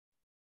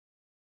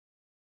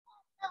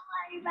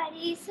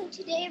everybody. So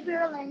today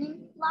we're learning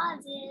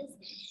clauses.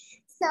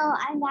 So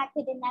I'm back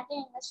with another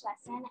English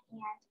lesson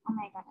and oh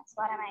my goodness,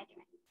 what am I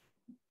doing?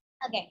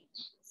 Okay,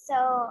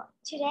 so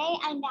today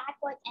I'm back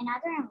with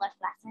another English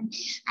lesson,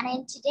 and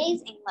in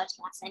today's English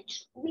lesson,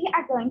 we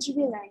are going to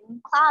be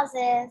learning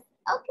clauses.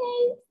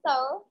 Okay,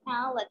 so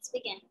now let's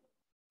begin.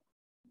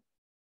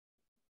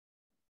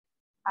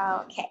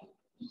 Okay,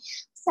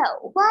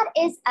 so what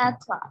is a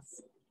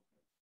clause?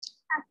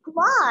 A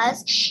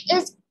clause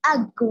is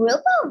a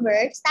group of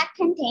words that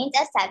contains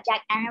a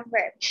subject and a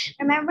verb.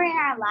 Remember in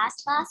our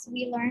last class,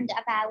 we learned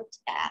about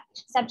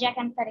subject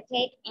and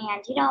predicate,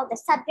 and the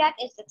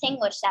subject is the thing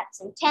which that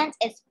sentence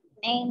is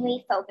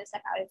mainly focused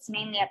about. It's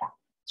mainly about.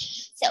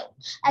 So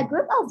a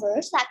group of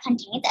words that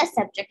contains a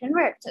subject and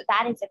verb. So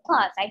that is a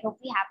clause. I hope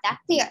we have that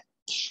clear.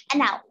 And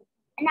now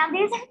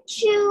these are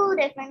two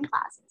different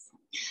clauses.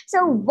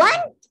 So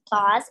one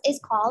clause is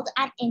called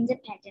an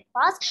independent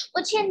clause,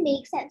 which can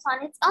make sense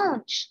on its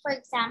own. For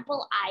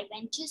example, I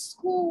went to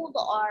school,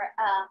 or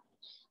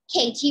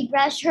Katie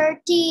brushed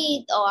her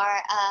teeth,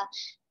 or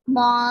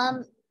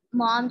mom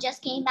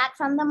just came back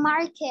from the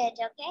market.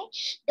 Okay,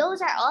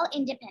 those are all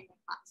independent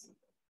clauses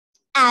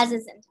as a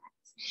sentence.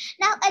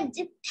 Now, a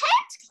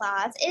depend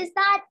clause is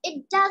that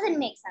it doesn't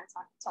make sense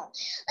on its own.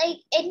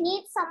 Like, it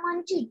needs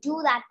someone to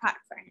do that part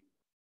for him.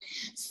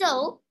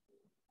 So,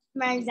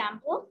 for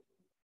example,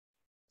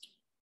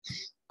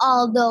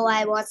 although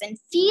I wasn't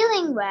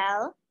feeling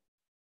well.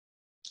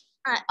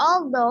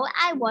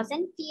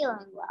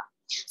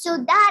 So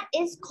that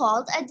is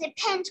called a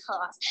depend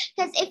clause.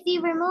 Because if we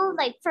remove,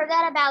 like,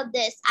 forget about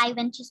this, I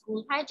went to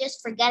school part,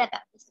 just forget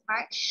about this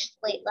part.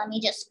 Wait, let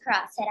me just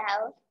cross it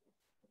out.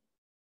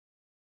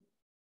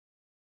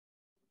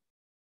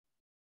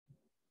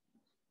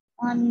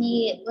 Let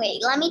me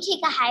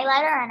take a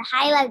highlighter and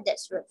highlight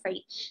this word for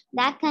you.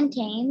 That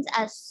contains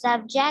a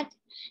subject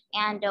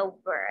and a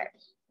verb.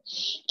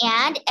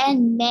 And it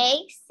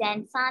makes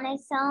sense on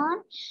its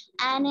own,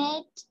 and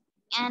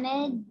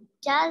it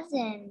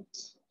doesn't.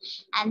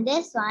 And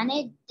this one,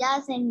 it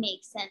doesn't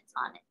make sense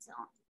on its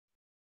own.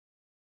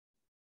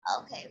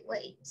 Okay,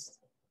 wait.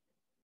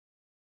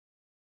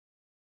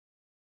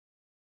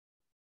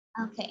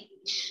 Okay,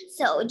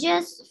 so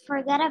just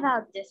forget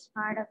about this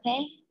part,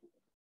 okay?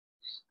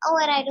 Oh,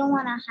 wait, I don't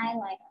want to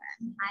highlight it.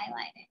 I'm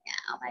highlighting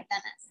it. Oh my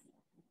goodness.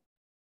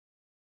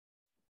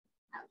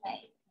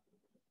 Okay.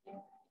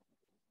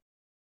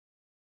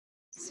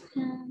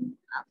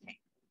 Okay.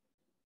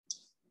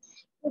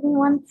 Give me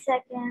 1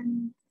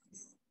 second.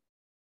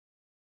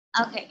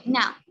 Okay,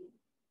 now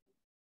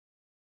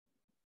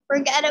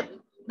forget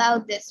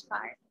about this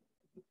part.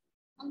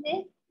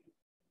 Okay.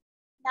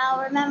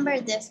 Now remember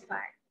this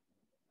part.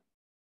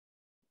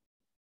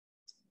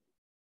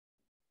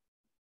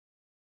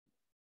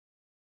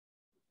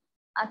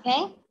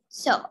 Okay,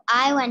 so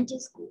I went to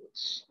school.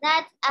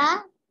 That's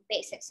a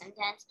basic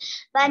sentence.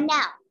 But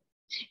now,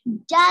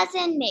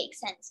 doesn't make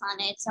sense on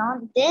its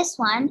own. This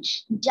one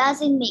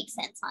doesn't make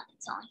sense on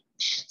its own.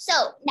 So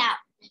now,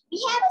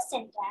 we have a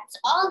sentence,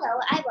 although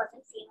I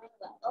wasn't feeling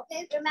well.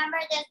 Okay, remember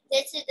that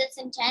this is the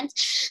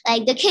sentence,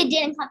 like the kid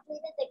didn't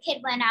complete it, the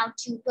kid went out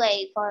to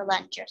play for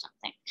lunch or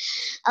something.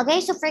 Okay,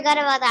 so forget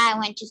about that, I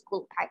went to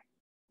school part.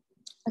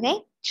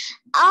 Okay,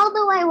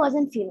 although I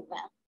wasn't feeling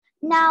well.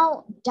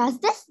 Now,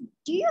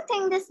 do you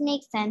think this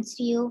makes sense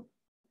to you?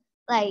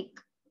 Like,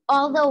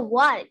 although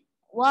what?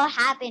 What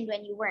happened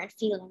when you weren't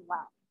feeling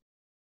well?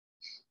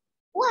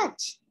 What?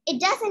 It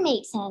doesn't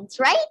make sense,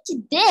 right?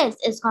 This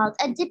is called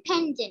a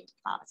dependent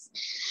clause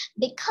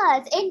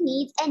because it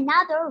needs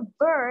another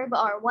verb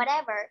or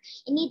whatever.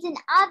 It needs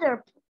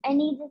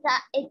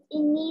it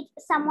needs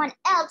someone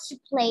else to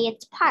play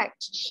its part.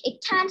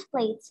 It can't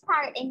play its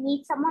part. It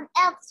needs someone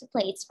else to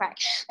play its part.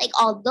 Like,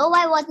 although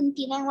I wasn't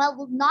feeling well,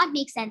 will not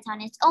make sense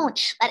on its own.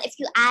 But if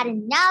you add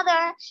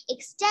another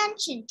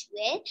extension to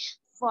it,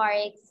 for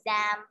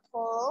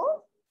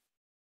example,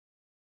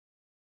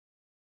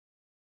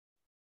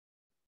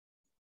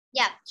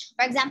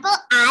 for example,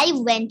 I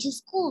went to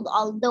school.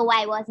 Although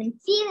I wasn't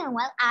feeling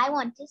well, I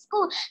went to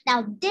school.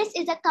 Now, this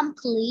is a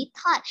complete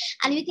thought.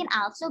 And we can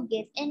also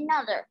give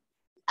another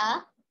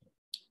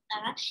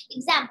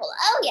example.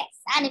 Oh,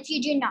 yes. And if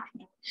you do not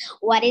know,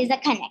 what is a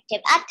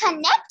connective? A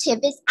connective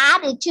is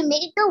added to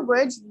make the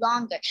words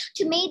longer,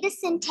 to make the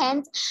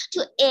sentence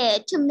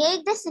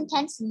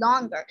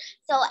longer.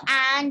 So,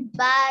 and,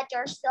 but,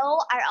 or so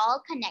are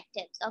all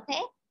connectives,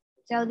 okay?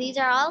 So these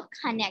are all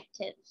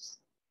connectives.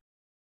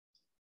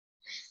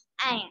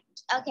 And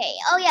okay,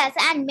 oh yes,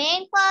 and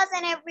main clause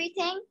and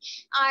everything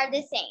are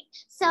the same.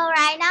 So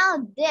right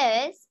now,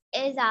 this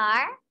is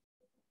our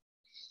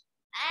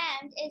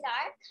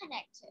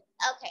connective.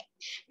 Okay,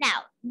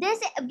 now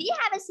we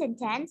have a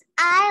sentence.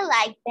 I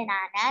like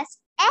bananas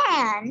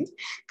and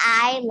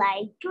I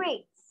like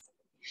grapes.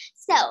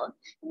 So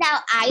now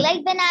I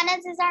like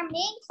bananas is our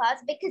main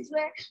clause because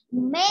we're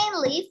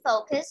mainly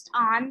focused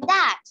on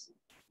that.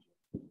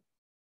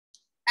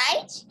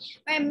 Right?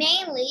 We're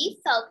mainly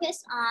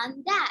focused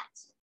on that.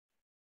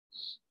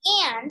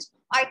 And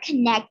Our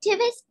connective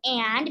is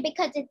and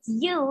because it's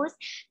used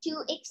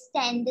to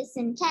extend the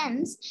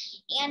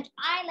sentence. And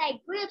I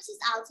like groups is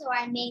also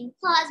our main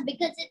clause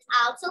because it's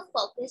also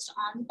focused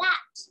on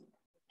that.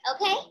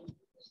 Okay?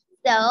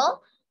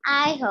 So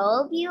I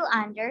hope you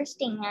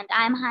understand.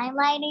 I'm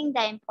highlighting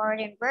the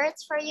important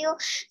words for you,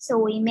 so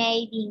we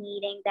may be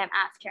needing them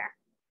after.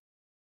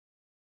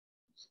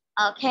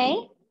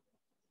 Okay?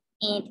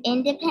 An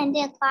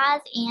independent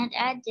clause and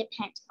a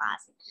depend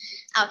clause.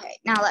 Okay,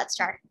 now let's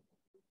start.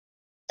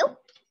 Oh,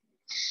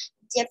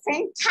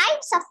 different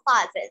types of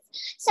clauses.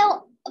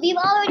 So we've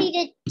already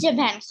did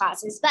depend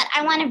clauses, but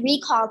I want to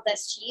recall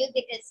this to you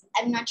because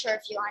I'm not sure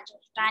if you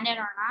understand it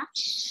or not.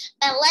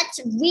 But let's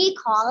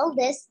recall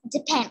this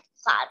depend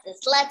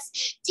clauses.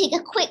 Let's take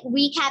a quick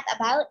recap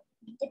about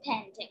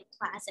dependent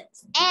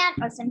clauses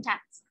and or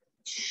sentence.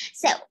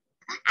 So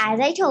as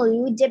I told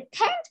you,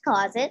 depend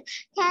clauses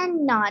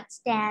cannot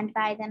stand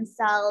by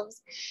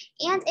themselves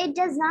and it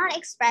does not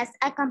express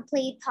a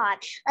complete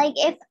thought. Like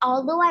if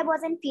although I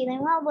wasn't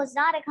feeling well was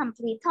not a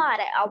complete thought.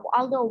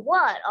 Although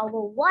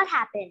what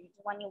happened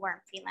when you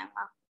weren't feeling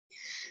well?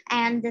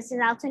 And this is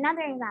also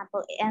another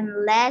example.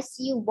 Unless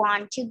you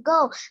want to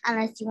go,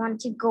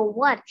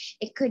 what?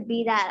 It could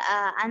be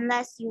that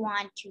unless you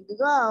want to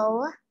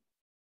go,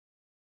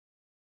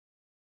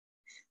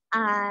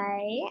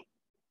 I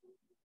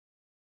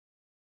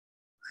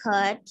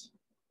could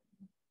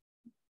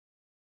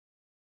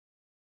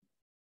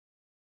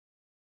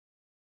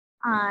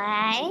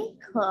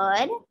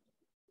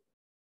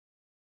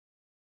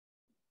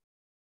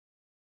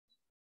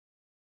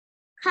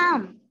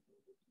come.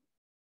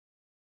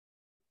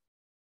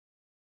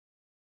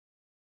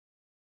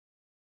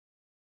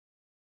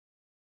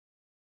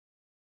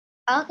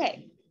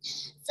 Okay,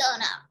 so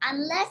now,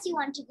 unless you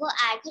want to go,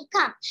 I could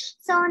come.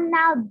 So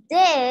now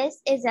this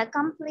is a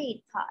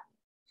complete thought.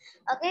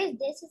 Okay,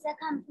 this is a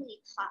complete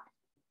thought.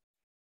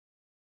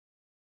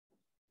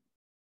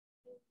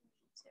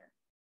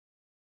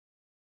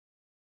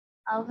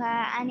 Okay,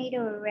 I need to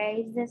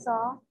erase this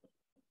all.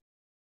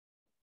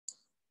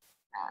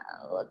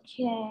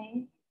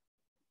 Okay.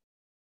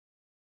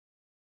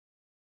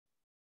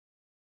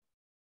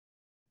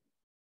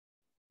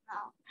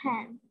 Oh,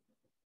 pen.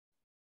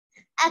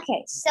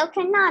 Okay, so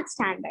cannot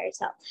stand by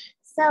yourself.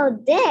 So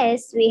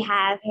this we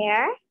have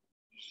here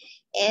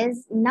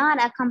is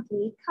not a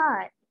complete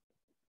thought.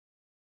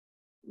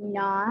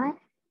 Not.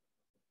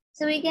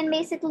 So we can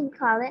basically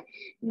call it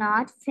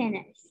not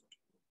finished.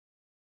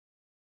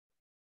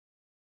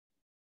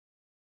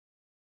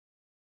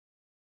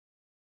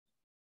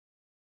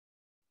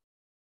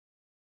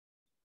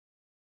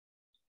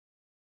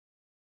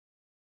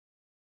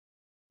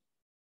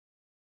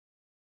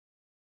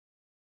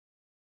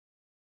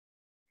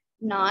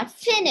 Not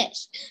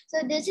finished.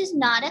 So this is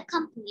not a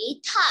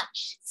complete thought.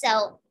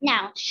 So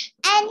now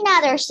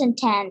another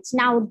sentence.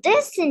 Now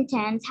this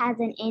sentence has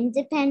an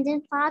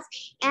independent clause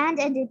and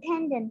a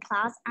dependent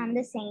clause on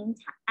the same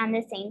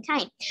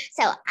time.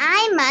 So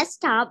I must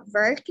stop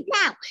work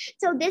now.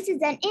 So this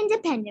is an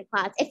independent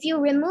clause. If you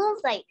remove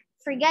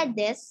forget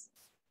this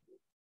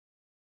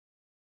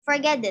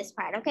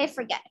part, okay?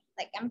 Forget it.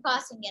 Like I'm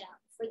crossing it out.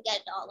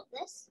 Forget all of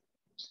this.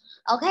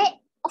 Okay?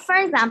 For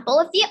example,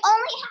 if you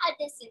only had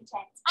this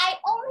sentence, I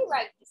only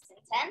write this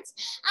sentence,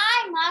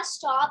 I must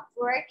stop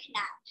work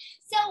now.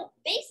 So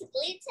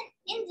basically it's an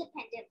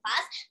independent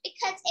clause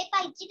because if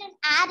I didn't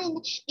add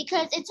in,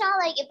 because it's not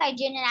like if I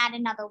didn't add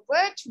another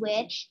word to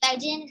it, if I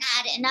didn't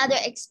add another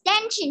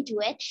extension to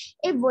it,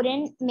 it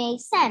wouldn't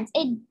make sense.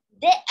 An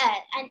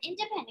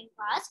independent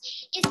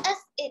clause is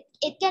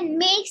it can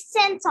make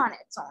sense on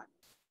its own.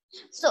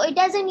 So it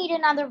doesn't need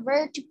another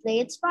word to play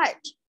its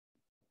part.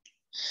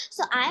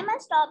 So I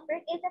must stop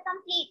work is a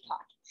complete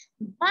thought.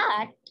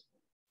 But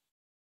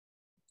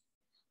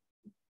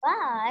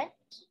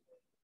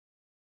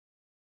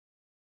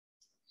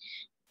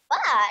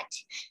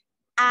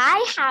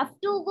I have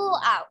to go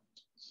out.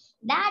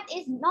 That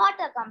is not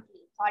a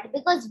complete thought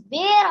because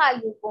where are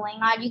you going?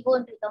 Are you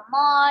going to the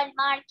mall,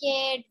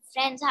 market,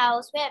 friend's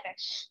house, wherever?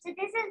 So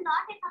this is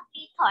not a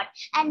complete thought.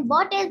 And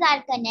what is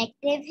our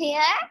connective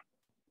here?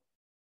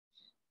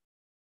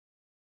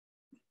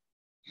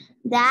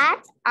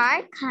 That's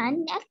our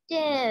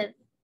connective.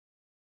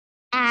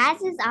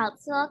 As is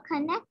also a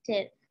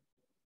connective.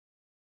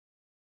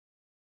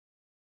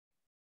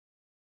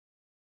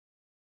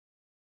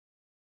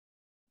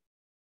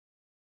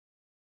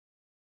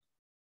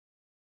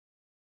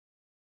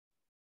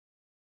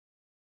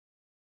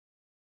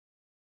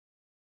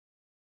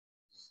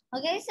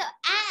 Okay, so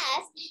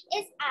as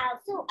is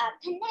also a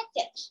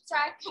connective. So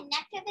our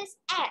connective is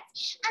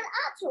as. And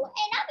also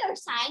another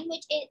sign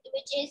which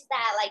is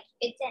that like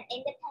it's an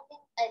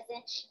independent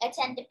it's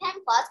an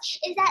depend clause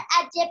is that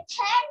a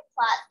depend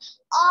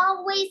clause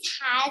always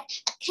has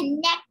a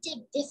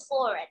connective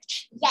before it.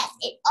 Yes,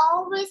 it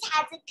always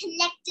has a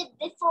connective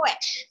before it.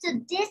 So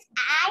this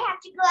I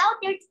have to go out,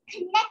 there's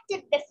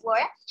connective before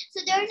it.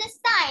 So there's a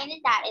sign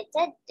that it's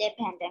a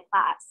dependent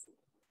clause.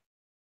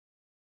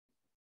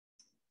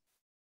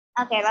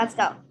 Okay, let's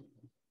go.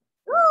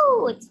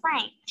 Ooh, it's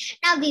fine.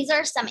 Now these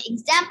are some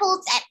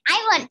examples and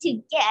I want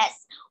to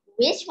guess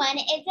which one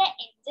is an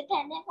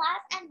independent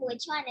class and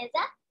which one is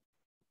a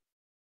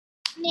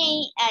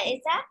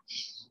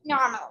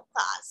normal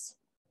class.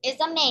 Is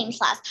a main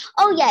class.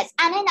 Oh yes,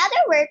 and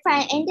another word for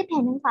an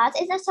independent class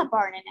is a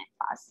subordinate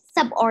class.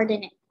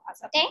 Subordinate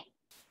class, okay?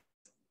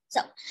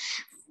 So,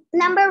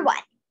 number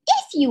one.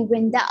 If you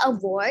win the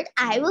award,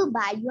 I will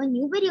buy you a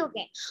new video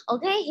game.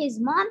 Okay, his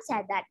mom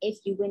said that if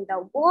you win the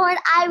award,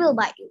 I will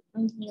buy you a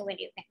new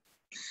video game.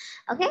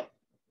 Okay,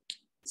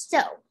 so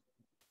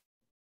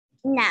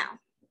now,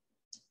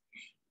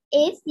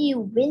 if you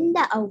win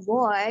the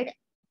award,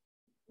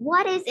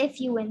 what is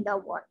if you win the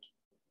award?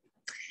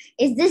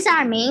 Is this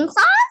our main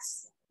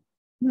class?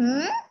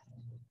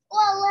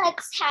 Well,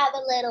 let's have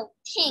a little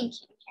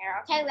thinking here,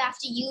 okay? We have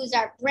to use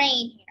our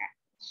brain here.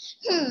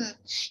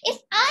 If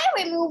I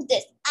remove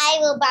this, I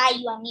will buy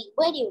you a new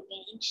video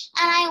game,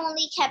 and I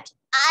only kept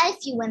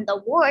if you win the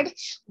award,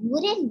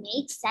 would it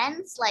make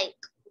sense? Like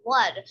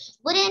what?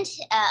 Wouldn't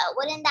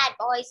that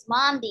boy's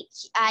mom be?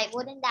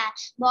 Wouldn't that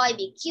boy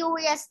be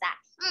curious that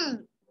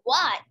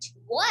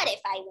what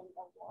if I win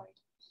the award?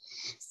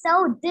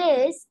 So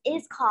this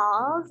is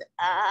called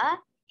a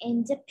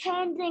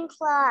independent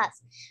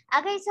class.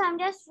 Okay, so I'm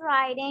just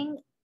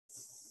writing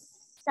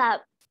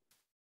sub.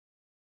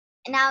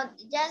 Now,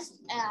 just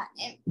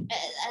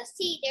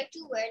see, there are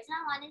two words.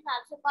 Now, one is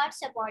also called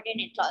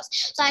subordinate clause.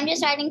 So I'm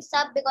just writing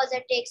sub because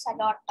it takes a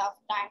lot of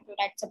time to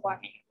write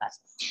subordinate clause.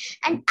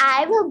 And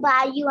I will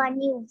buy you a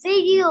new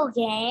video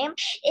game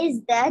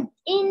is the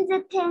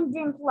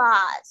independent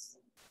clause.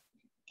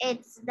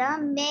 It's the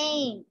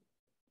main.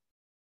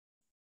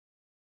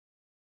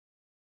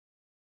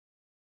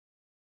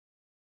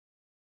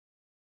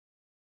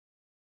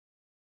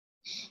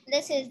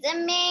 This is the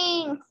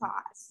main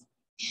clause.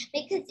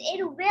 Because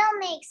it will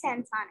make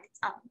sense on its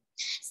own.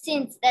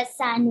 Since the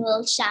sun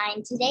will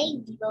shine today,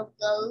 we will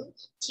go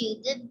to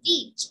the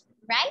beach,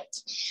 right?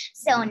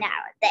 So now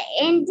the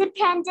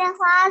independent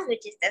clause,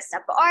 which is the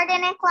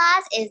subordinate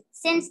clause, is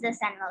since the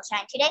sun will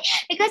shine today,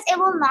 because it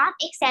will not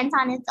make sense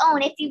on its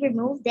own if you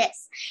remove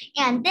this.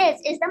 And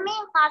this is the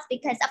main clause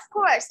because, of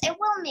course, it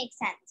will make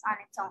sense on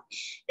its own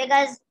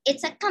because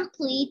it's a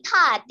complete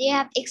thought. They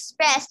have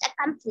expressed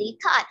a complete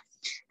thought.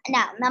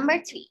 Now, number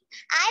 3,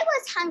 I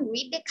was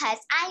hungry because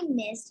I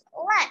missed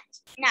lunch.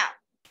 Now,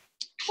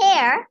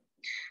 here,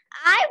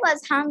 I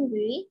was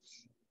hungry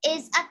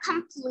is a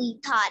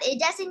complete thought. It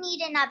doesn't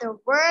need another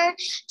word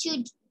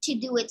to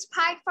do its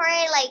part for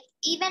it. Like,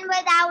 even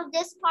without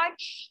this part,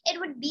 it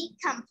would be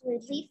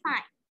completely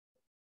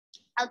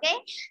fine. Okay,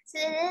 so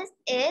this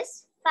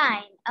is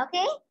fine.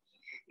 Okay,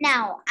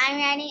 now I'm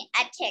writing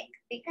a tick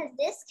because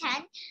this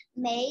can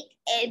make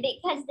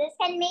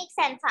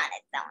sense on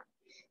its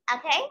own.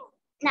 Okay.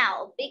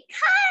 Now,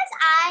 because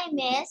I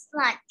missed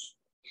lunch,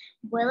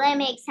 will it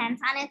make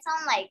sense on its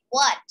own? Like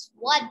what?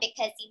 What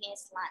because you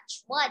missed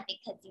lunch? What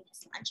because you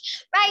missed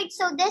lunch? Right,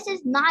 so this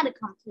is not a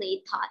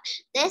complete thought.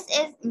 This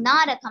is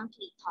not a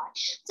complete thought.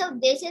 So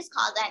this is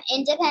called an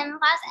independent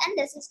class and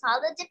this is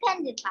called a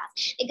dependent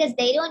class because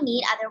they don't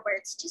need other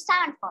words to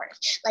stand for it.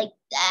 Like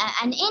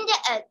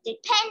a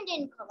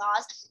dependent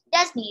clause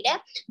does need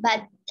it,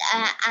 but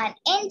an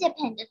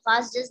independent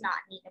clause does not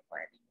need a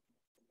word.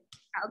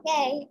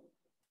 Okay.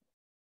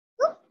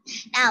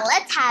 Now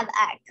let's have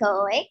a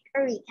quick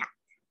recap.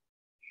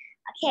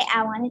 Okay,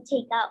 I want to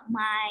take out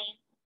my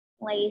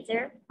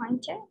laser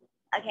pointer.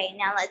 Okay,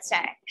 now let's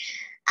start.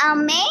 A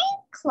main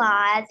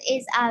clause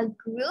is a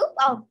group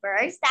of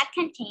verbs that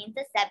contains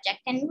the subject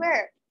and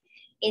verb.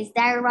 Is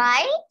that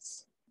right?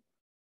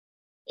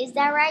 Is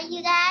that right,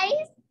 you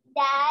guys?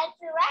 That's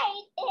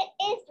right. It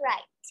is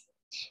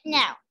right.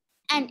 Now,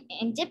 an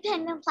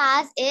independent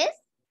clause is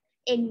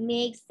it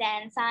makes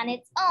sense on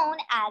its own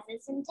as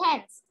its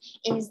intense.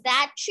 Is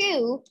that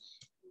true?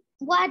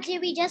 What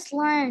did we just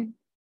learn?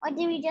 What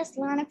did we just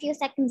learn a few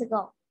seconds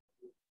ago?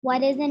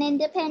 What is an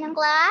independent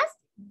clause?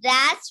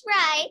 That's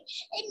right.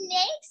 It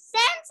makes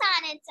sense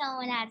on its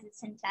own as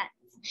its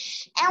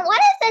intense. And what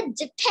is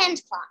a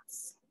depend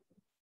clause?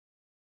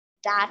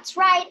 That's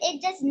right.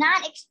 It does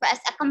not express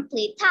a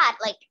complete thought.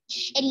 Like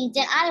it needs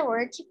another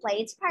word to play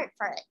its part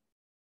for it.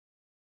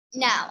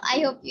 Now,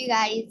 I hope you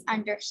guys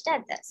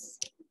understood this.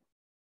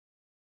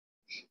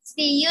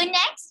 See you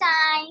next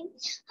time.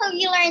 Hope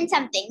you learned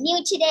something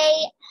new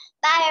today.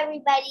 Bye,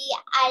 everybody.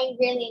 I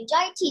really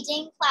enjoyed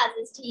teaching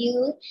classes to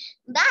you.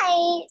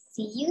 Bye.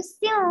 See you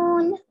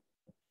soon.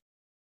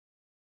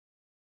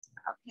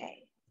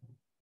 Okay.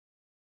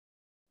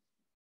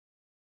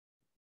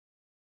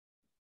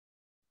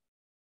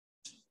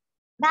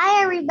 Bye,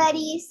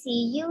 everybody.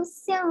 See you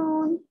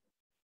soon.